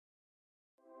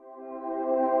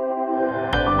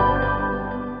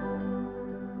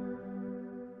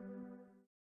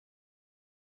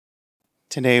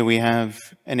Today we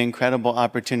have an incredible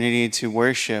opportunity to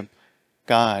worship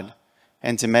God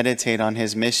and to meditate on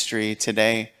his mystery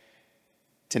today.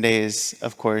 Today is,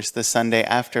 of course, the Sunday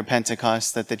after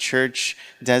Pentecost that the Church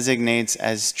designates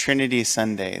as Trinity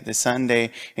Sunday, the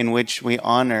Sunday in which we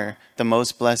honor the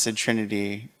most blessed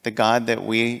Trinity, the God that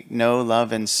we know,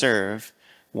 love, and serve,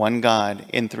 one God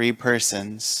in three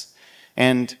persons.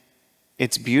 And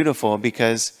it's beautiful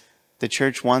because the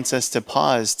Church wants us to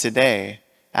pause today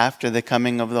after the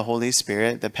coming of the Holy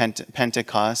Spirit, the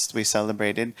Pentecost we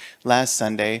celebrated last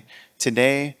Sunday.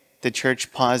 Today, the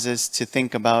Church pauses to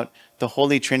think about the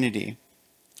Holy Trinity,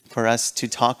 for us to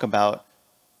talk about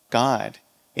God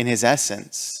in his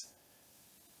essence.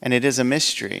 And it is a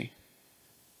mystery.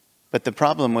 But the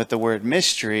problem with the word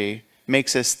mystery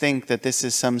makes us think that this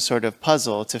is some sort of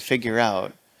puzzle to figure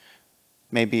out.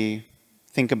 Maybe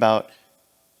think about,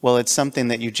 well, it's something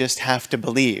that you just have to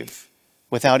believe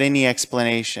without any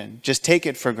explanation. Just take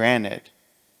it for granted.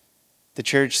 The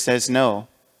Church says no.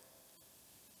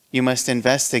 You must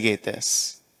investigate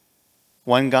this.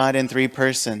 One God in three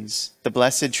persons, the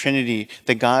Blessed Trinity,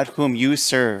 the God whom you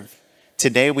serve.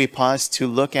 Today we pause to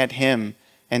look at him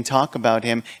and talk about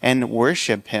him and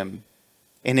worship him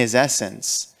in his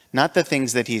essence. Not the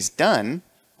things that he's done,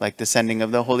 like the sending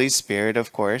of the Holy Spirit,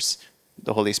 of course,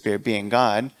 the Holy Spirit being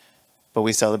God, but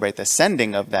we celebrate the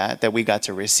sending of that we got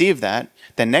to receive that.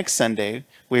 Then next Sunday,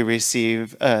 we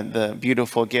receive the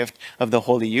beautiful gift of the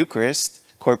Holy Eucharist,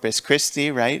 Corpus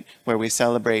Christi, right? Where we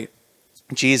celebrate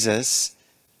Jesus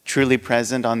truly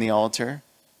present on the altar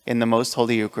in the most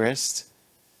holy Eucharist.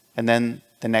 And then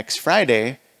the next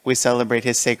Friday, we celebrate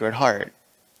his Sacred Heart.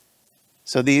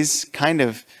 So these kind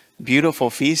of beautiful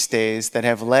feast days that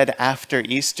have led after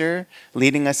Easter,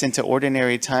 leading us into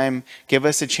ordinary time, give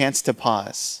us a chance to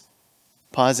pause.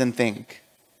 Pause and think,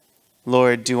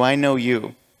 Lord, do I know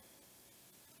you?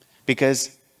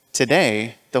 Because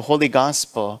today, the Holy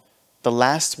Gospel, the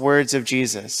last words of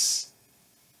Jesus,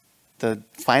 the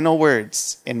final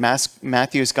words in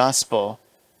Matthew's Gospel,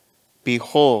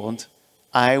 behold,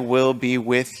 I will be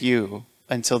with you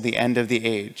until the end of the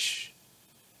age.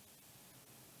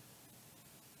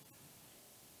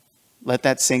 Let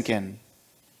that sink in.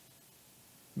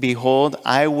 Behold,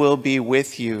 I will be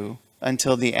with you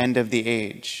until the end of the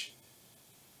age.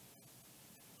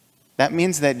 That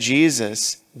means that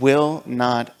Jesus will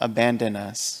not abandon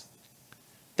us.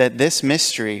 That this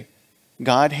mystery,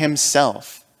 God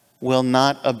himself, will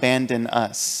not abandon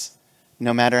us.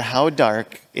 No matter how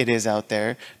dark it is out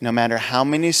there, no matter how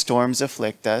many storms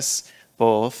afflict us,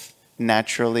 both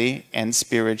naturally and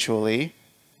spiritually,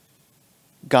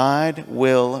 God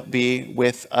will be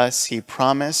with us, he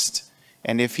promised.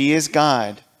 And if he is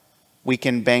God, we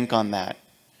can bank on that.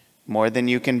 More than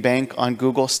you can bank on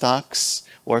Google stocks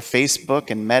or Facebook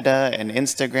and Meta and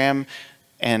Instagram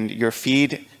and your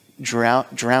feed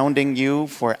drowning you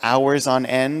for hours on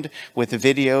end with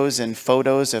videos and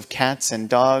photos of cats and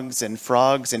dogs and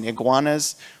frogs and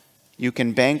iguanas. You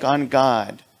can bank on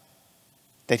God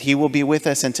that he will be with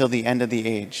us until the end of the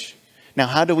age. Now,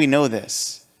 how do we know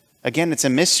this? Again, it's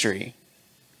a mystery.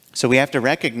 So we have to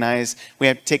recognize, we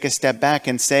have to take a step back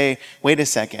and say, wait a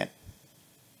second.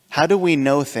 How do we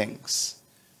know things?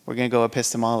 We're going to go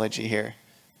epistemology here.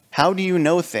 How do you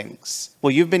know things?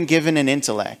 Well, you've been given an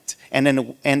intellect and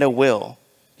a will.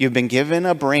 You've been given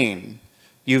a brain.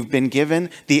 You've been given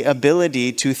the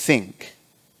ability to think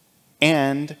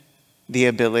and the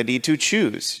ability to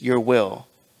choose your will.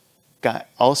 God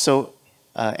also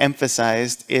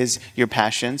emphasized is your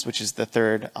passions, which is the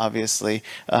third, obviously,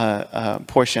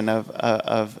 portion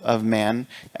of man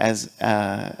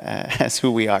as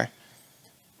who we are.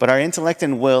 But our intellect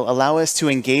and will allow us to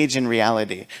engage in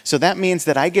reality. So that means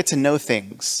that I get to know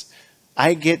things.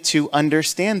 I get to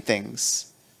understand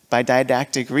things by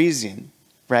didactic reasoning,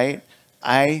 right?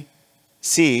 I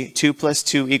see 2 +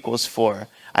 2 = 4.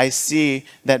 I see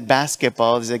that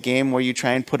basketball is a game where you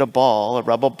try and put a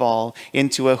rubber ball,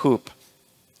 into a hoop.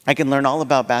 I can learn all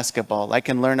about basketball. I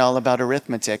can learn all about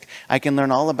arithmetic. I can learn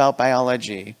all about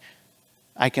biology.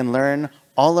 I can learn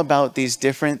all about these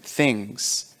different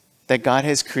things that God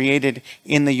has created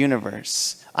in the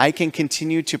universe. I can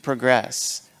continue to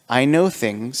progress. I know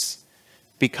things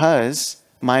because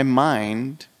my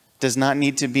mind does not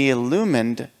need to be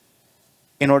illumined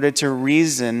in order to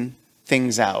reason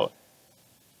things out.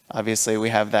 Obviously, we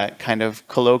have that kind of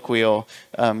colloquial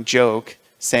joke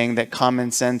saying that common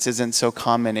sense isn't so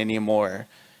common anymore.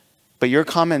 But your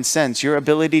common sense, your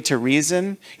ability to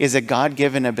reason, is a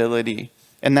God-given ability.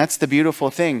 And that's the beautiful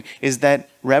thing, is that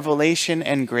revelation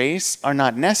and grace are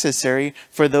not necessary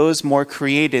for those more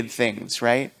created things,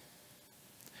 right?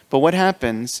 But what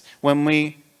happens when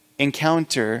we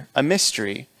encounter a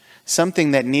mystery,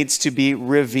 something that needs to be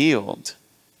revealed.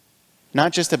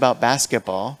 Not just about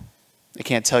basketball. I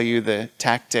can't tell you the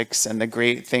tactics and the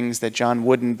great things that John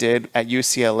Wooden did at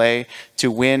UCLA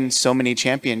to win so many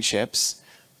championships.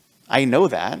 I know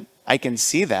that. I can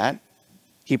see that.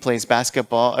 He plays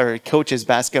basketball or coaches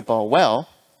basketball well.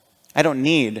 I don't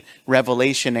need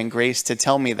revelation and grace to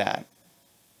tell me that.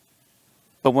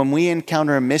 But when we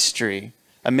encounter a mystery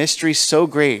so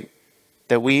great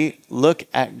that we look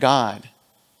at God,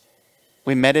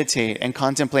 we meditate and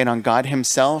contemplate on God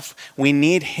himself, we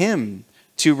need him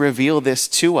to reveal this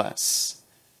to us.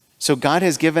 So God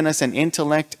has given us an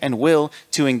intellect and will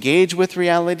to engage with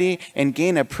reality and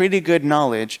gain a pretty good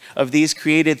knowledge of these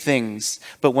created things.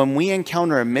 But when we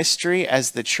encounter a mystery,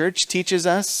 as the church teaches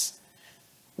us,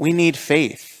 we need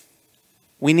faith.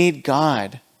 We need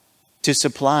God to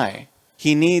supply.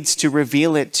 He needs to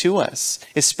reveal it to us,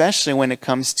 especially when it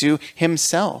comes to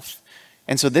himself.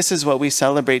 And so this is what we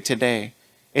celebrate today,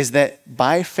 is that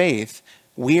by faith,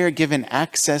 we are given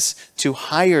access to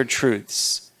higher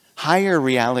truths, higher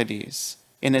realities,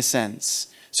 in a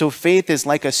sense. So faith is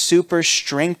like a super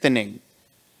strengthening.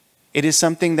 It is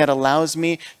something that allows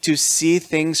me to see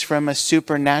things from a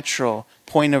supernatural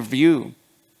point of view.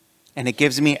 And it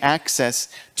gives me access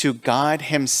to God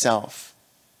himself.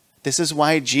 This is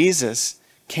why Jesus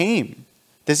came.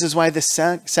 This is why the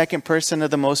second person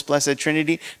of the most blessed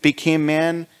Trinity became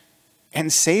man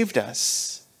and saved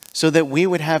us, so that we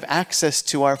would have access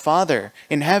to our Father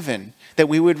in heaven, that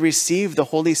we would receive the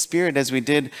Holy Spirit as we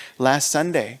did last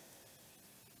Sunday.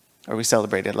 Or we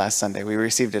celebrated last Sunday. We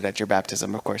received it at your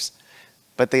baptism, of course.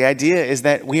 But the idea is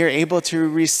that we are able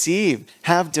to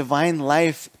have divine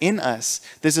life in us.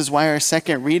 This is why our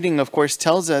second reading, of course,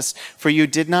 tells us, for you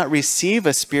did not receive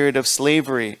a spirit of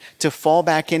slavery to fall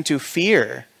back into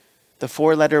fear. The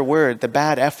four-letter word, the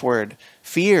bad F word,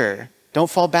 fear.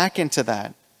 Don't fall back into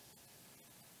that.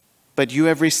 But you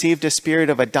have received a spirit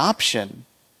of adoption.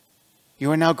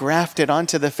 You are now grafted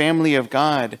onto the family of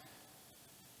God,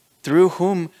 through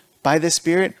whom, by the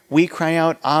Spirit, we cry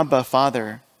out, Abba,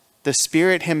 Father. The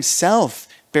Spirit himself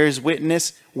bears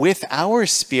witness with our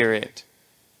spirit.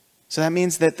 So that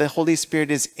means that the Holy Spirit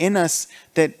is in us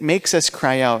that makes us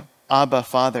cry out, Abba,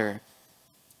 Father,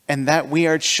 and that we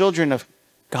are children of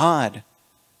God.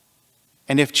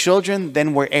 And if children,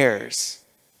 then we're heirs.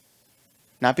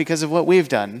 Not because of what we've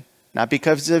done, not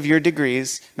because of your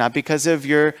degrees, not because of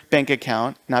your bank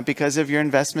account, not because of your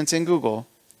investments in Google,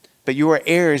 but you are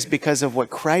heirs because of what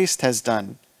Christ has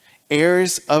done.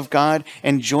 Heirs of God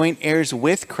and joint heirs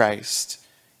with Christ,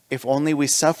 if only we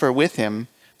suffer with him,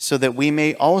 so that we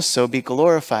may also be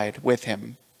glorified with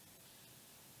him.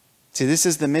 See, this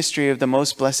is the mystery of the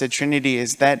most blessed Trinity,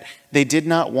 is that he did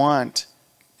not want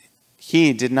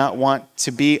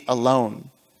to be alone.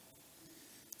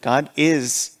 God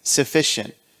is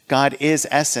sufficient. God is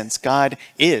essence. God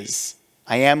is.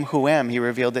 I am who am. He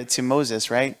revealed it to Moses,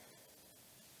 right?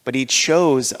 But he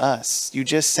chose us. You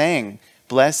just sang,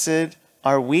 blessed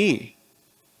are we,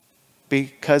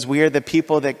 because we are the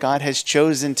people that God has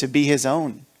chosen to be his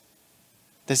own.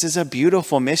 This is a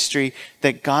beautiful mystery,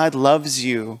 that God loves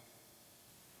you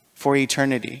for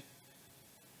eternity,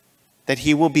 that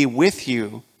he will be with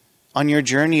you on your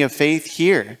journey of faith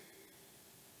here.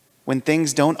 When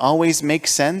things don't always make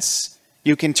sense,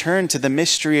 you can turn to the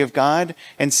mystery of God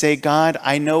and say, God,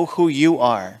 I know who you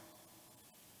are,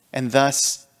 and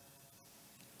thus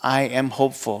I am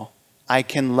hopeful. I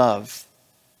can love.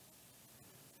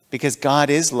 Because God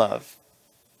is love.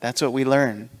 That's what we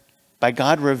learn. By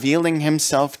God revealing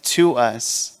himself to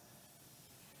us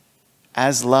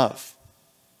as love.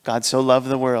 God so loved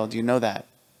the world, you know that.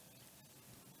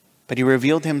 But he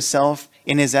revealed himself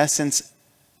in his essence,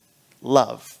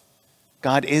 love.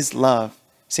 God is love.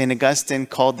 St. Augustine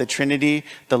called the Trinity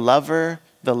the lover,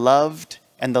 the loved,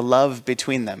 and the love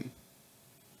between them.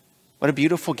 What a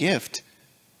beautiful gift.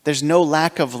 There's no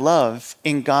lack of love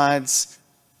in God's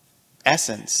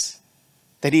essence,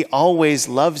 that he always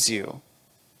loves you.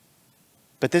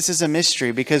 But this is a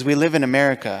mystery because we live in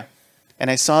America.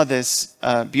 And I saw this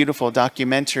beautiful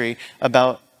documentary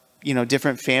about,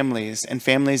 different families and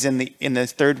families in the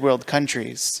third world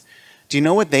countries. Do you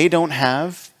know what they don't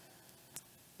have?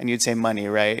 And you'd say money,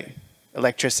 right?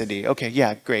 Electricity. Okay,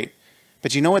 yeah, great.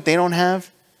 But you know what they don't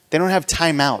have? They don't have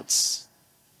timeouts.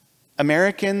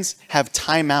 Americans have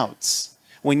timeouts.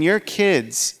 When your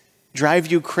kids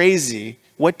drive you crazy,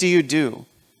 what do?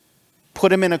 Put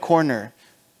them in a corner.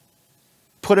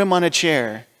 Put them on a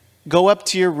chair. Go up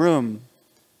to your room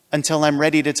until I'm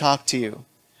ready to talk to you.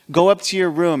 Go up to your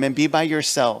room and be by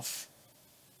yourself.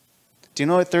 Do you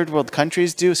know what third world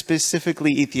countries do,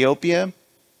 specifically Ethiopia?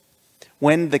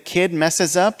 When the kid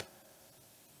messes up,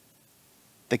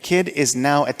 the kid is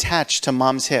now attached to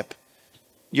mom's hip.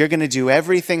 You're going to do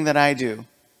everything that I do.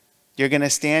 You're going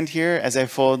to stand here as I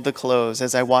fold the clothes,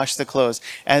 as I wash the clothes,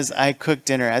 as I cook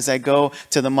dinner, as I go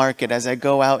to the market, as I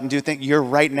go out and do things. You're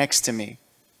right next to me.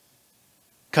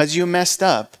 Because you messed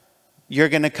up, you're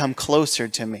going to come closer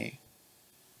to me.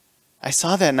 I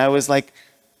saw that and I was like,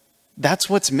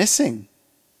 that's what's missing.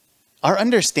 Our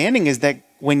understanding is that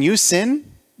when you sin,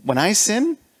 when I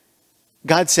sin,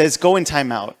 God says, go in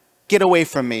time out. Get away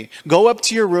from me. Go up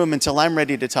to your room until I'm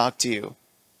ready to talk to you.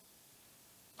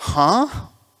 Huh?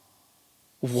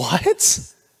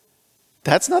 What?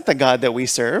 That's not the God that we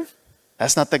serve.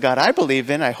 That's not the God I believe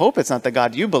in. I hope it's not the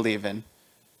God you believe in.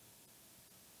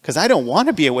 Because I don't want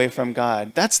to be away from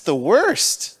God. That's the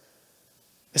worst.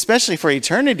 Especially for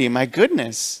eternity. My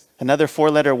goodness. Another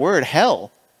 4-letter word,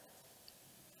 hell.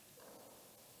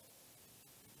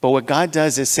 But what God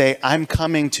does is say, I'm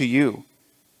coming to you.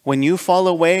 When you fall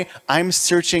away, I'm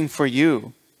searching for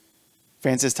you.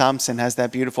 Francis Thompson has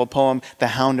that beautiful poem, The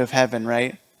Hound of Heaven,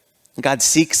 right? God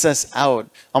seeks us out,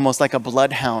 almost like a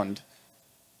bloodhound.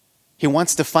 He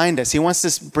wants to find us. He wants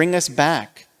to bring us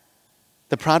back.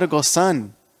 The prodigal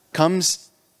son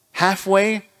comes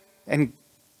halfway, and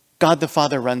God the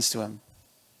Father runs to him.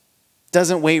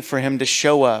 Doesn't wait for him to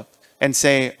show up and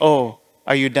say, oh,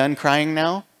 are you done crying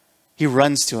now? He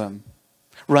runs to him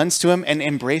and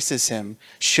embraces him,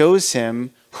 shows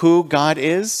him who God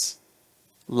is,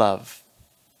 love.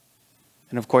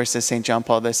 And of course, as St. John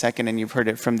Paul II, and you've heard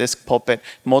it from this pulpit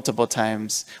multiple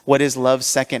times, what is love's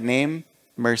second name?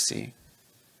 Mercy.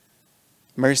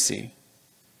 Mercy.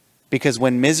 Because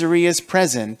when misery is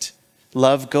present,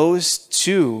 love goes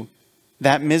to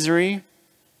that misery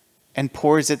and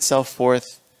pours itself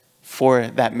forth for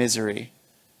that misery.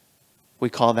 We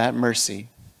call that mercy.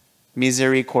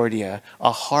 Misericordia,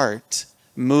 a heart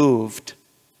moved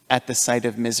at the sight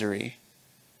of misery.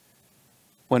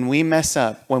 When we mess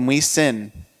up, when we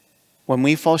sin, when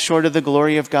we fall short of the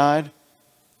glory of God,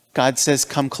 God says,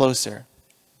 come closer.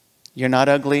 You're not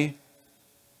ugly.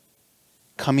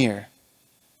 Come here.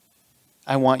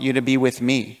 I want you to be with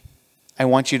me. I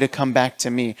want you to come back to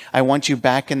me. I want you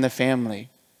back in the family.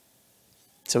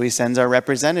 So he sends our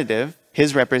representative,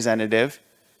 his representative,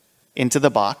 into the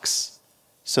box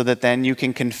so that then you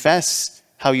can confess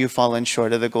how you've fallen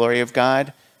short of the glory of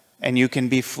God and you can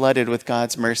be flooded with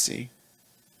God's mercy.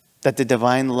 That the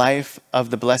divine life of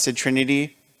the Blessed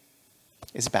Trinity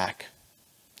is back.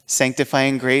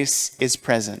 Sanctifying grace is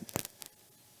present.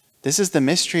 This is the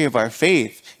mystery of our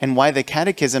faith and why the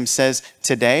Catechism says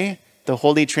today the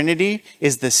Holy Trinity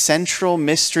is the central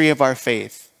mystery of our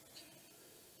faith.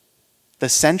 The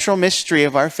central mystery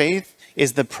of our faith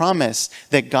is the promise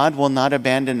that God will not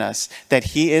abandon us, that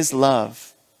he is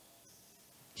love.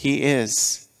 He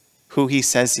is who he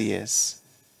says he is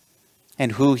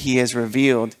and who he has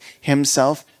revealed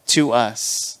himself to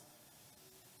us.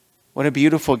 What a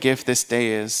beautiful gift this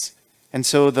day is. And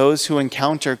so those who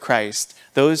encounter Christ,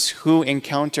 those who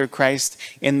encounter Christ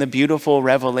in the beautiful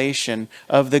revelation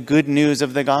of the good news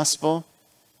of the gospel,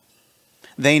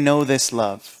 they know this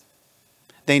love.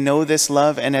 They know this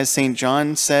love, and as St.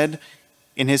 John said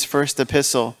in his first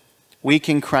epistle, we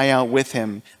can cry out with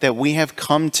him that we have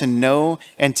come to know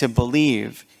and to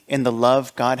believe in the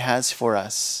love God has for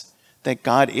us, that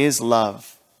God is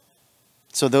love.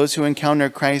 So those who encounter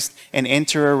Christ and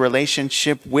enter a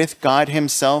relationship with God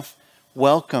himself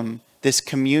welcome this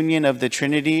communion of the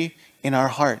Trinity in our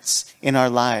hearts, in our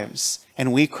lives.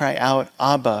 And we cry out,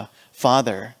 Abba,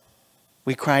 Father.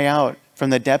 We cry out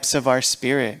from the depths of our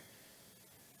spirit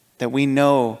that we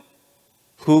know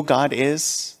who God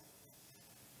is,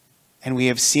 and we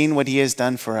have seen what he has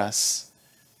done for us,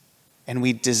 and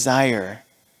we desire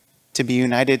to be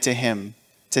united to him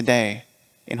today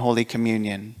in Holy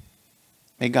Communion.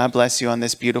 May God bless you on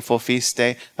this beautiful feast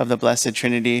day of the Blessed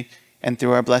Trinity, and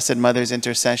through our Blessed Mother's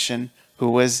intercession,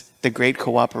 who was the great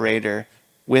cooperator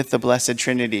with the Blessed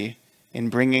Trinity in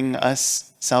bringing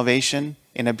us salvation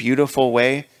in a beautiful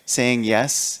way, saying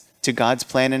yes to God's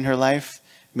plan in her life.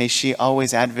 May she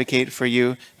always advocate for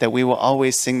you that we will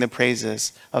always sing the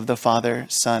praises of the Father,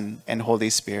 Son, and Holy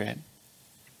Spirit.